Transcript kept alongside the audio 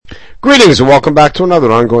Greetings and welcome back to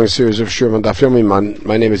another ongoing series of Shir on Daf Yomi.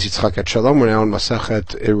 My name is Yitzchak Etshalom. We're now in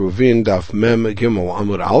Masechet Eruvin, Daf Mem Gimel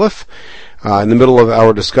Amud Aleph, in the middle of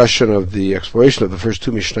our discussion of the exploration of the first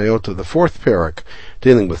two Mishnayot of the fourth parak,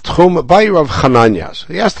 dealing with Tchum by Rav Chananya. So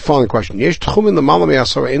he asked the following question: Yesh Tchum in the Malam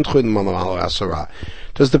Yasara, in Tchum in the Malam Yasara.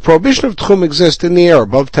 Does the prohibition of Tchum exist in the air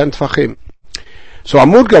above 10 Tfachim? So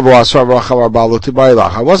Amud Gavoa Asar V'Chavar Ba'alo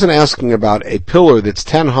Tibaylach. I wasn't asking about a pillar that's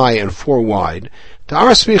 10 high and 4 wide.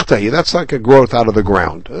 That's like a growth out of the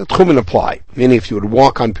ground. Tchumin apply, meaning if you would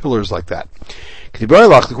walk on pillars like that.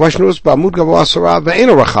 The question was, if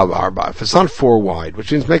it's not 4 wide,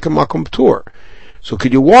 which means make a makom tour. So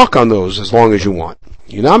could you walk on those as long as you want?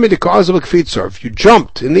 If you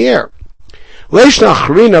jumped in the air.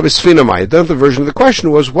 The other version of the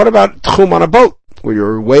question was, what about tchum on a boat, where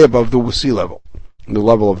you're way above the sea level, the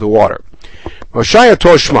level of the water? Moshaya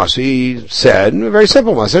Toshmas, he said, very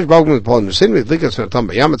simple message, etc.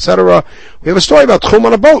 We have a story about Tchum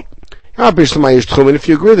on a boat. If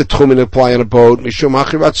you agree that Tchumin apply on a boat, that's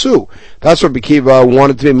where Bekiva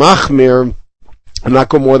wanted to be Machmir and not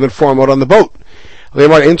go more than 4 amot on the boat. But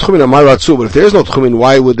if there is no Tchumin,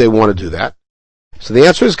 why would they want to do that? So the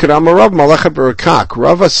answer is,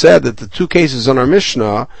 Rava said that the two cases in our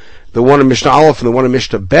Mishnah, the one in Mishnah Aleph and the one in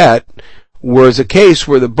Mishnah Bet, was a case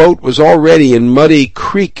where the boat was already in muddy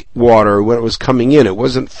creek water when it was coming in. It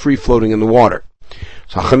wasn't free floating in the water.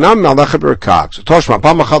 So Toshma,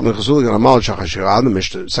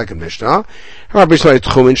 the second Mishnah. I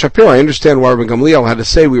understand why Rabbi Gamliel had to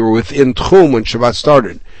say we were within Tchum when Shabbat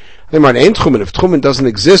started. If Tchumin doesn't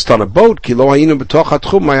exist on a boat,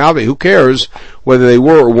 who cares whether they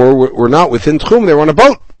were or were not within Tchum, they were on a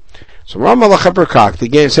boat. So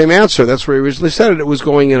the same answer, that's where he originally said it, it was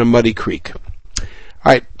going in a muddy creek.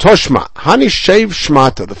 Alright, Toshma, Hani Shev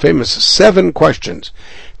Shmata, the famous 7 questions,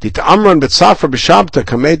 Dita Amran B'Tzafra B'Shabta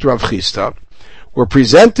Kamed Rav Chisda, were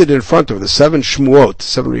presented in front of the 7 Shmuot,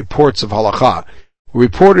 7 reports of Halakha, were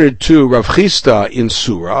reported to Rav Chisda in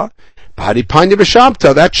Surah, B'Hadi Panya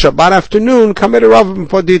B'Shabta, that Shabbat afternoon, Kamed Rav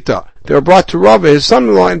Pumbedita. They were brought to Rav, his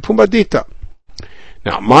son-in-law, in Pumbedita.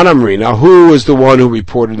 Now, Man Amrina, who was the one who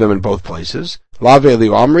reported them in both places? Lav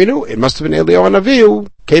Eliyahu Amrinu, it must have been Eliyahu Hanavi who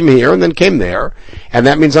came here and then came there, and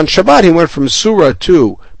that means on Shabbat he went from Surah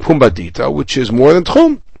to Pumbedita, which is more than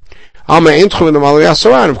Tchum. Alma Ein Tchum in the Malam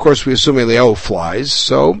Yasara, and of course we assume Eliyahu flies,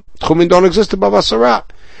 so Tchumin don't exist above Asara.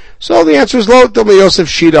 So the answer is Lo Dilma Yosef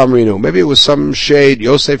Shid Amrinu. Maybe it was some shade,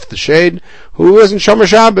 Yosef the shade, who wasn't Shomer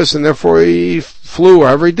Shabbos, and therefore he flew,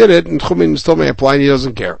 however he did it, and Tchumin still may apply and he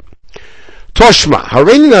doesn't care. Toshma,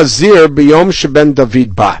 Hareini Nazir B'Yom Sheben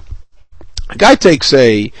David Ba. A guy takes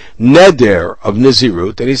a neder of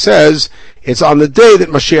Nizirut, and he says, it's on the day that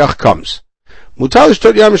Mashiach comes. He's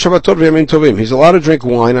allowed to drink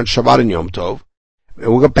wine on Shabbat and Yom Tov.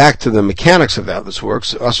 And we'll get back to the mechanics of how this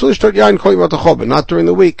works. But not during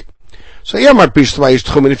the week. So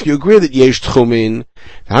if you agree that Yesh Tchumin,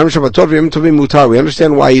 we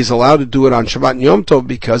understand why he's allowed to do it on Shabbat and Yom Tov,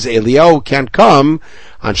 because Eliyahu can't come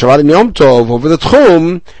on Shabbat and Yom Tov over the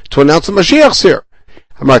Tchum to announce the Mashiach's here.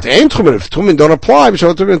 If Tchumin don't apply,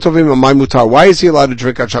 why is he allowed to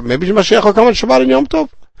drink on Shabbat? Maybe Mashiach will come on Shabbat and Yom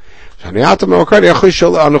Tov. That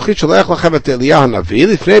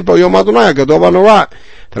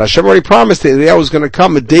Hashem already promised that Eliyahu was going to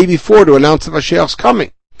come a day before to announce that Mashiach's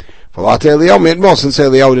coming. Since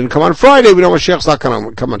Eliyahu didn't come on Friday, we know Mashiach's not going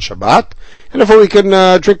to come on Shabbat, and therefore we can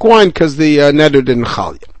drink wine because the neder didn't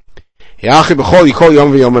chal yet. If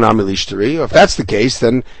that's the case,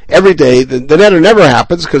 then every day the neder never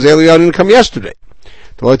happens because Eliyahu didn't come yesterday.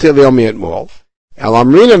 You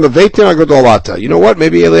know what?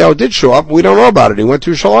 Maybe Eliyahu did show up, we don't know about it. He went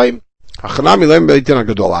to Yerushalayim.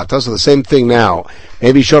 So the same thing now.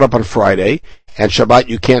 Maybe he showed up on Friday, and Shabbat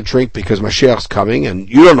you can't drink because Mashiach's coming, and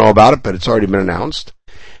you don't know about it, but it's already been announced.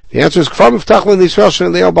 The answer is, we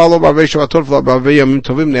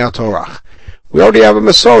already have a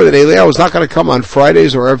Masorah that Eliyahu is not going to come on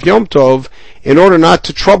Fridays or Erev Yom Tov in order not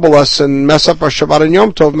to trouble us and mess up our Shabbat and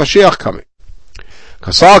Yom Tov, Mashiach coming.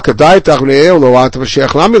 So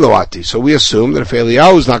we assume that if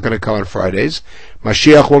Eliyahu is not going to come on Fridays,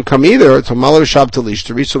 Mashiach won't come either. It's a Malav Shab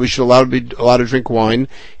Talishtari, so we should be allowed to drink wine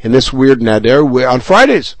in this weird neder on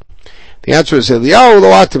Fridays. The answer is Eliyahu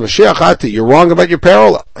Loati, Mashiach Ati. You're wrong about your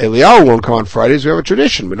parallel. Eliyahu won't come on Fridays. We have a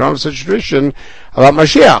tradition. We don't have such a tradition about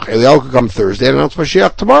Mashiach. Eliyahu could come Thursday and announce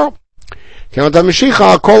Mashiach tomorrow. And after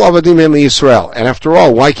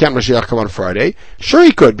all, why can't Mashiach come on Friday? Sure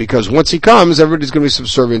he could, because once he comes, everybody's going to be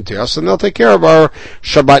subservient to us, and they'll take care of our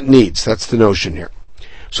Shabbat needs. That's the notion here.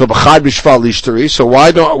 So b'chad b'shval lishtari. So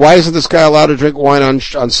why isn't this guy allowed to drink wine on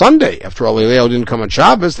Sunday? After all, Eliyahu didn't come on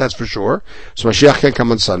Shabbos, that's for sure. So Mashiach can't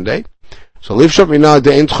come on Sunday. So livshav minah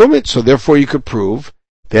de ein tchumin. So therefore, you could prove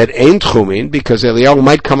that ein tchumin, because Eliyahu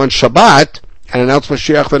might come on Shabbat and announce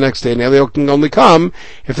Mashiach the next day, and Eliyahu can only come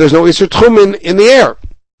if there's no Isur tchumin in the air.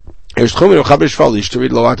 There's tchumin b'chad b'shval lishtari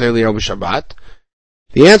lo at Eliyahu b'Shabbat.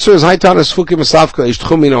 The answer is Haitana Sfuki Masafka Ish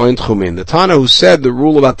Tchumin or in Tchumin. The Tana who said the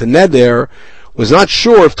rule about the neder was not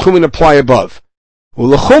sure if Tchumin apply above.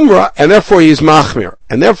 Ulachumra, and therefore he is Machmir.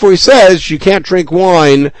 And therefore he says you can't drink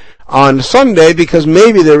wine on Sunday because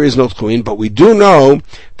maybe there is no Tchumin, but we do know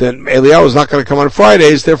that Eliyahu is not going to come on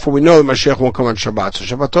Fridays, therefore we know that Mashiach won't come on Shabbat. So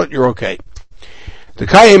Shabbatot, you're okay. The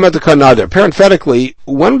Kayim at the Kanader. Parenthetically,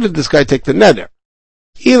 when did this guy take the neder?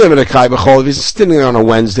 If he's standing on a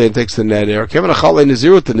Wednesday and takes the neder,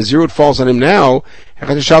 the Nazirut falls on him now.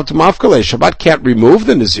 Shabbat can't remove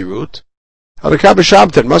the Nazirut.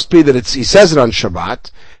 It must be that he says it on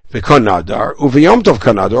Shabbat, Uviyom Tov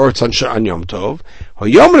Kanadar, or it's on Yom Tov.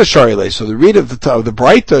 So the read of the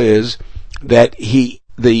Breita is that the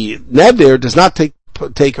neder does not take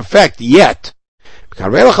effect yet.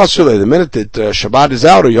 The minute that Shabbat is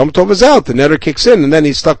out or Yom Tov is out, the neder kicks in and then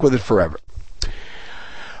he's stuck with it forever.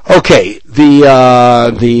 Okay,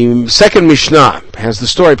 the second Mishnah has the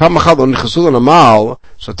story. So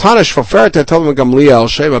Tana Shfoferet told him Gamliel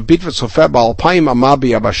Sheva Bitvat Sofer Ba'alpayim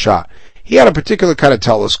Amabi Abasha. He had a particular kind of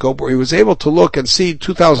telescope where he was able to look and see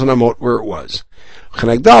 2,000 amot where it was.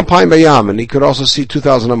 And he could also see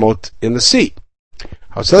 2,000 amot in the sea.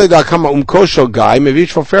 If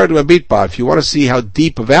you want to see how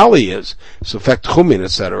deep a valley is, so effect Chumin,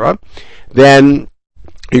 etc., then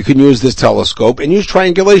you can use this telescope and use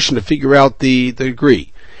triangulation to figure out the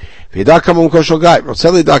degree. You measure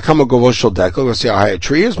the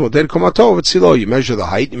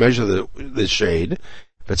height, you measure the shade,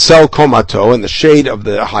 and the shade of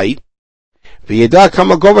the height. You know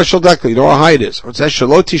how high it is.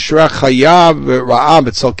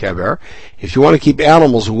 If you want to keep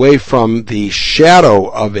animals away from the shadow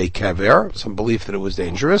of a kever, some belief that it was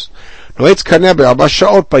dangerous, you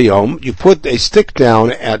put a stick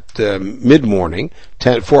down at mid-morning,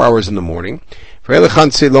 4 hours in the morning.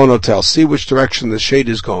 See which direction the shade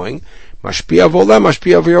is going. And from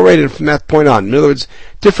that point on. In other words,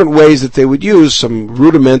 different ways that they would use some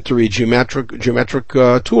rudimentary geometric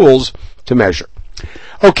tools to measure.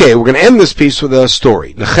 Okay, we're going to end this piece with a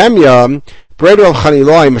story. Nehemiah, so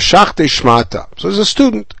there's a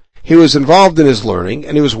student. He was involved in his learning,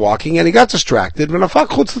 and he was walking, and he got distracted. He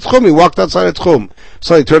walked outside of Tchum.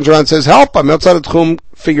 So he turns around and says, help, I'm outside of Tchum,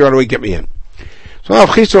 figure out a way to get me in. So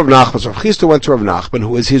Rav Chisda went to Rav Nachman, who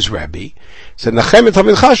was his Rebbe, said,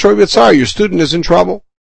 your student is in trouble.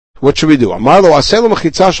 What should we do? Go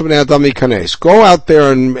out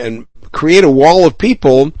there and create a wall of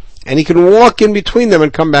people, and he can walk in between them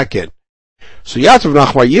and come back in. So Yatav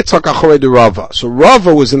Nachman Yitzchak Achorei de Rava. So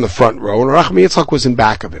Rava was in the front row, and Rachman Yitzchak was in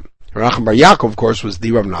back of him. Rachman Bar Yaakov, of course, was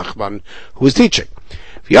the Rav Nachman who was teaching.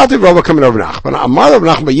 Yatav Rava coming over Nachman. Amar Rav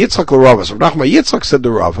Nachman Yitzchak LeRava. So Rav Nachman Yitzchak said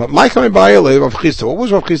to Rava, "My coming by Rav Chisda." What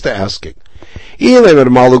was Rav Chisda asking?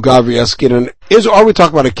 Are we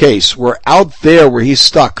talking about a case where out there where he's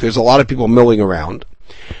stuck, there's a lot of people milling around?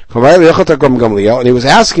 And he was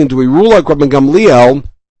asking, do we rule like Rabban Gamliel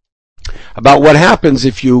about what happens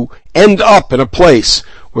if you end up in a place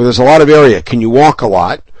where there's a lot of area? Can you walk a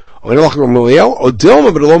lot? And maybe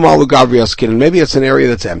it's an area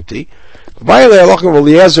that's empty. As I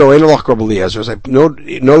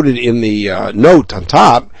noted in the note on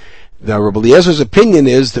top, the Rabbi Eliezer's opinion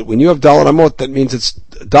is that when you have Dalet Amot, that means it's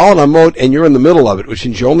Dalet Amot and you're in the middle of it, which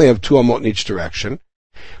means you only have 2 Amot in each direction.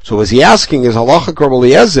 So is he asking, is halacha Rabbi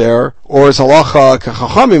Eliezer, or is halacha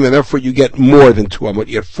kachachamim, and therefore you get more than 2 Amot,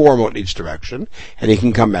 you get 4 Amot in each direction, and he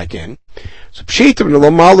can come back in? So Pshitim lo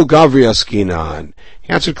malu gavri askinan.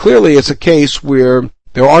 He answered clearly, it's a case where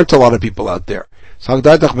there aren't a lot of people out there. If you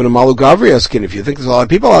think there's a lot of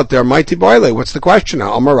people out there, mighty boile, what's the question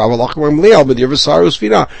now? We already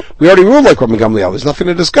ruled like Rabban Gamliel. There's nothing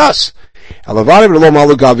to discuss. It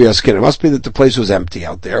must be that the place was empty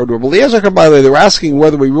out there. They were asking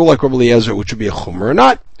whether we rule like Rabbi Eliezer, which would be a chumrah or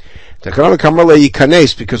not.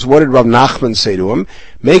 Because what did Rav Nachman say to him?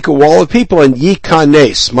 Make a wall of people and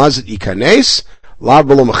yikanes. Mazit yikanes, la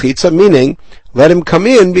b'lo machitza, meaning let him come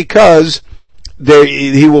in because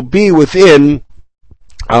he will be within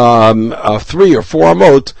 3 or 4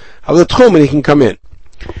 amot of the tchum, and he can come in.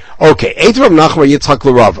 Okay, So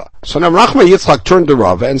now Rav Nachman Yitzchak turned to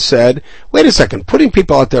Rava and said, wait a second, putting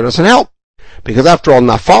people out there doesn't help. Because after all,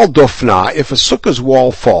 nafal dofna, if a sukkah's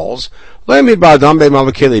wall falls,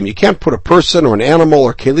 You can't put a person or an animal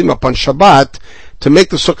or kelim up on Shabbat to make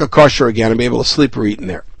the sukkah kosher again and be able to sleep or eat in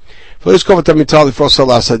there. You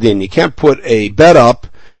can't put a bed up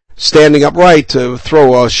standing upright to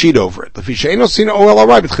throw a sheet over it. You're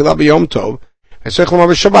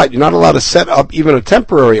not allowed to set up even a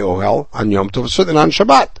temporary ohel on Yom Tov, certainly not on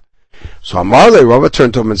Shabbat. So Amarle, Rava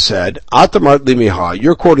turned to him and said,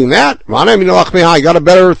 you're quoting that? I got a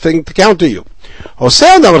better thing to counter you. Let's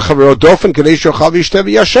say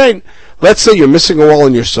you're missing a wall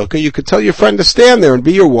in your sukkah. You could tell your friend to stand there and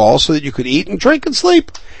be your wall so that you could eat and drink and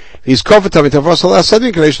sleep. You can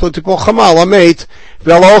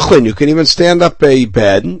even stand up a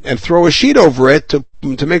bed and throw a sheet over it to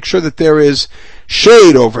make sure that there is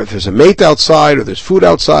shade over it. There's a mate outside or there's food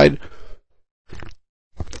outside.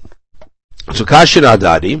 So Kashin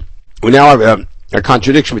Adadi, we now have a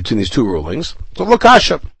contradiction between these two rulings. So look,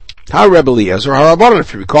 Kasha, how Rebbe Eliezer, how Rabbanan,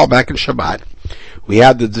 if you recall back in Shabbat, we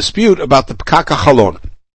had the dispute about the Pekaka Chalon.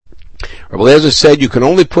 Rebbe Eliezer said you can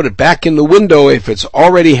only put it back in the window if it's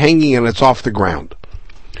already hanging and it's off the ground.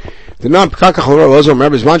 The non-Pekaka Chalon,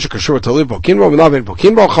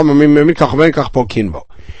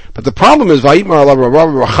 but the problem is, Rabbi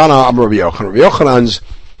Yochanan's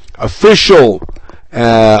official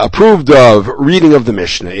approved of reading of the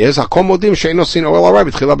Mishnah is everybody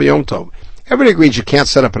agrees you can't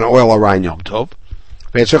set up an oil arai in Yom Tov,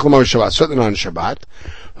 certainly not on Shabbat.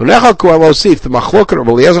 The machlokes of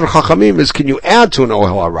Eliezer and Chachamim is, can you add to an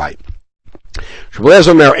oil arai?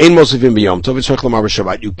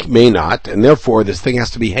 You may not, and therefore this thing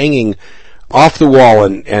has to be hanging off the wall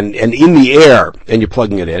and in the air, and you're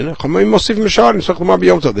plugging it in.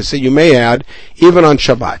 They say you may add even on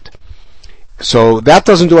Shabbat. So that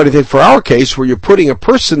doesn't do anything for our case, where you're putting a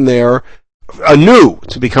person there anew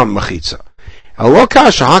to become machitza.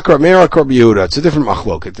 It's a different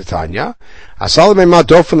machlok at the Tanya.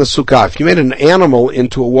 If you made an animal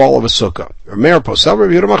into a wall of a sukkah,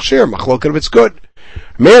 machlok if it's good.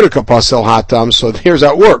 So here's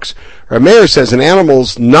how it works. Rameir says an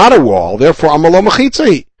animal's not a wall, therefore amalo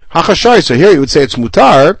machitza. So here you would say it's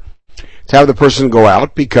mutar to have the person go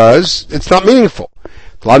out because it's not meaningful.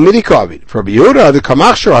 For Rabbi Yehuda, the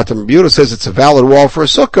Kamach Rabbi Yehuda says it's a valid wall for a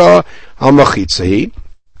sukkah, al machitzahi.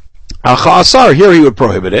 Al cha'asar, here he would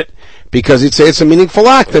prohibit it, because he'd say it's a meaningful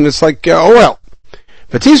act, and it's like oil.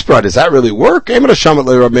 V'tisbra, does that really work?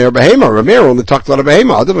 Rameir only talked about a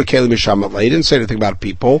behema. He didn't say anything about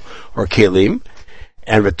people, or kelim,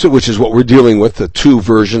 and which is what we're dealing with, the two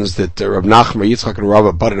versions that Rav Nachman, Yitzchak, and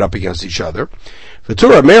Rava butted up against each other.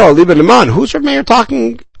 V'tur Rameir, Liba Neman, who's Rameir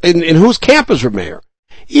talking, in whose camp is Rameir?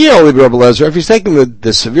 If he's taking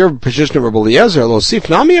the severe position of Rebbe Eliezer,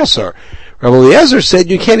 Rebbe Eliezer said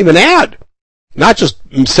you can't even add, not just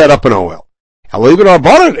set up an oil.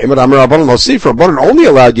 Rabbanan only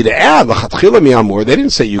allowed you to add. They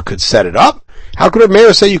didn't say you could set it up. How could a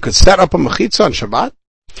mayor say you could set up a mechitza on Shabbat?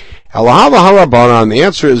 The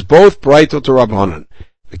answer is both Braito to Rabbanan.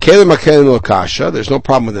 The kelim hakelim lokasha. There's no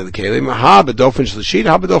problem with the kelim. Ha b'dofen shlishit,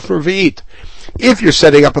 ha b'dofen revi'it. If you're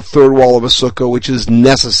setting up a third wall of a sukkah, which is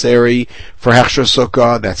necessary for hechsher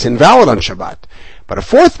sukkah, that's invalid on Shabbat. But a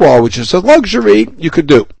fourth wall, which is a luxury, you could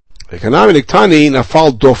do. Because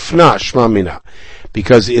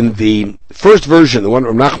in the first version, the one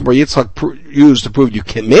Rav Nachman bar Yitzchak used to prove you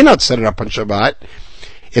may not set it up on Shabbat,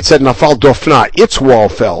 it said nafal dofna, its wall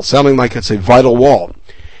fell, sounding like it's a vital wall.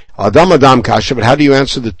 Adam Adam Kasha, but how do you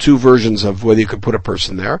answer the two versions of whether you could put a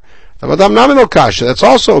person there? Adam Namino Kasha, that's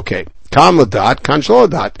also okay. Kam ladat, kan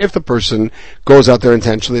shaladat. If the person goes out there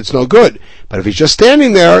intentionally, it's no good. But if he's just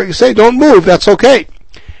standing there, you say, don't move, that's okay.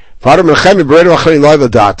 But Rav Nechemya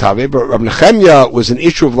was an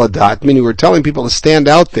issue of ladat, meaning we're telling people to stand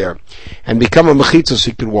out there and become a mechitza so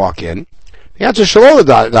you could walk in. The answer is shalom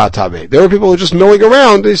ladat. There were people who were just milling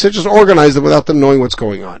around, he said just organize them without them knowing what's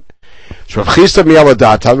going on. So Rav Chisda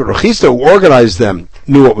who organized them,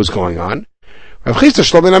 knew what was going on. Rav Chisda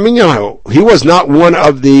Shlomo Aminyahu, he was not one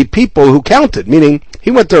of the people who counted, meaning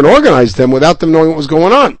he went there and organized them without them knowing what was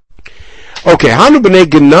going on. Okay, Hanu b'nei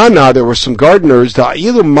Genana, there were some gardeners,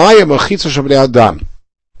 da'ilu maya mechitza shabnei adam.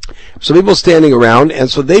 Some people standing around, and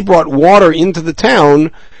so they brought water into the town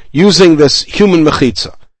using this human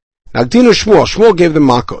mechitza. Nagdinu Shmuel gave them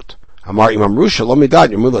makot. Amar imam rusha lo midat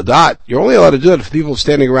yomul ladat. You're only allowed to do it for people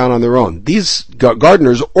standing around on their own. These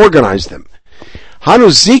gardeners organized them. Hanu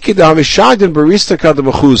zikida v'shadin baristaka de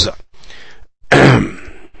mechuza.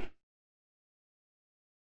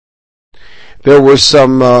 There were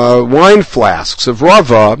some wine flasks of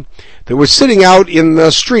Rava that were sitting out in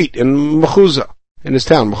the street in Mechuza, in his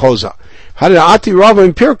town, Mechoza. The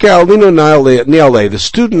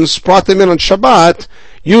students brought them in on Shabbat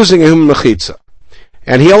using a human mechitza.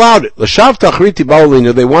 And he allowed it.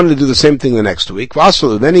 They wanted to do the same thing the next week.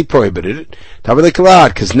 Then he prohibited it.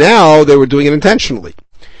 Because now they were doing it intentionally.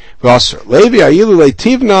 So different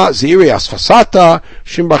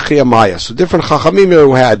chachamim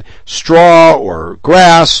who had straw or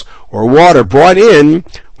grass or water brought in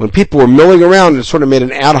when people were milling around and sort of made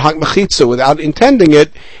an ad hoc mechitza without intending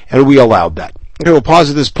it, and we allowed that. Okay, we'll pause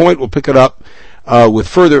at this point. We'll pick it up with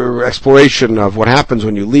further exploration of what happens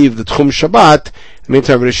when you leave the Tchum Shabbat. In the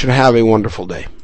meantime, everybody should have a wonderful day.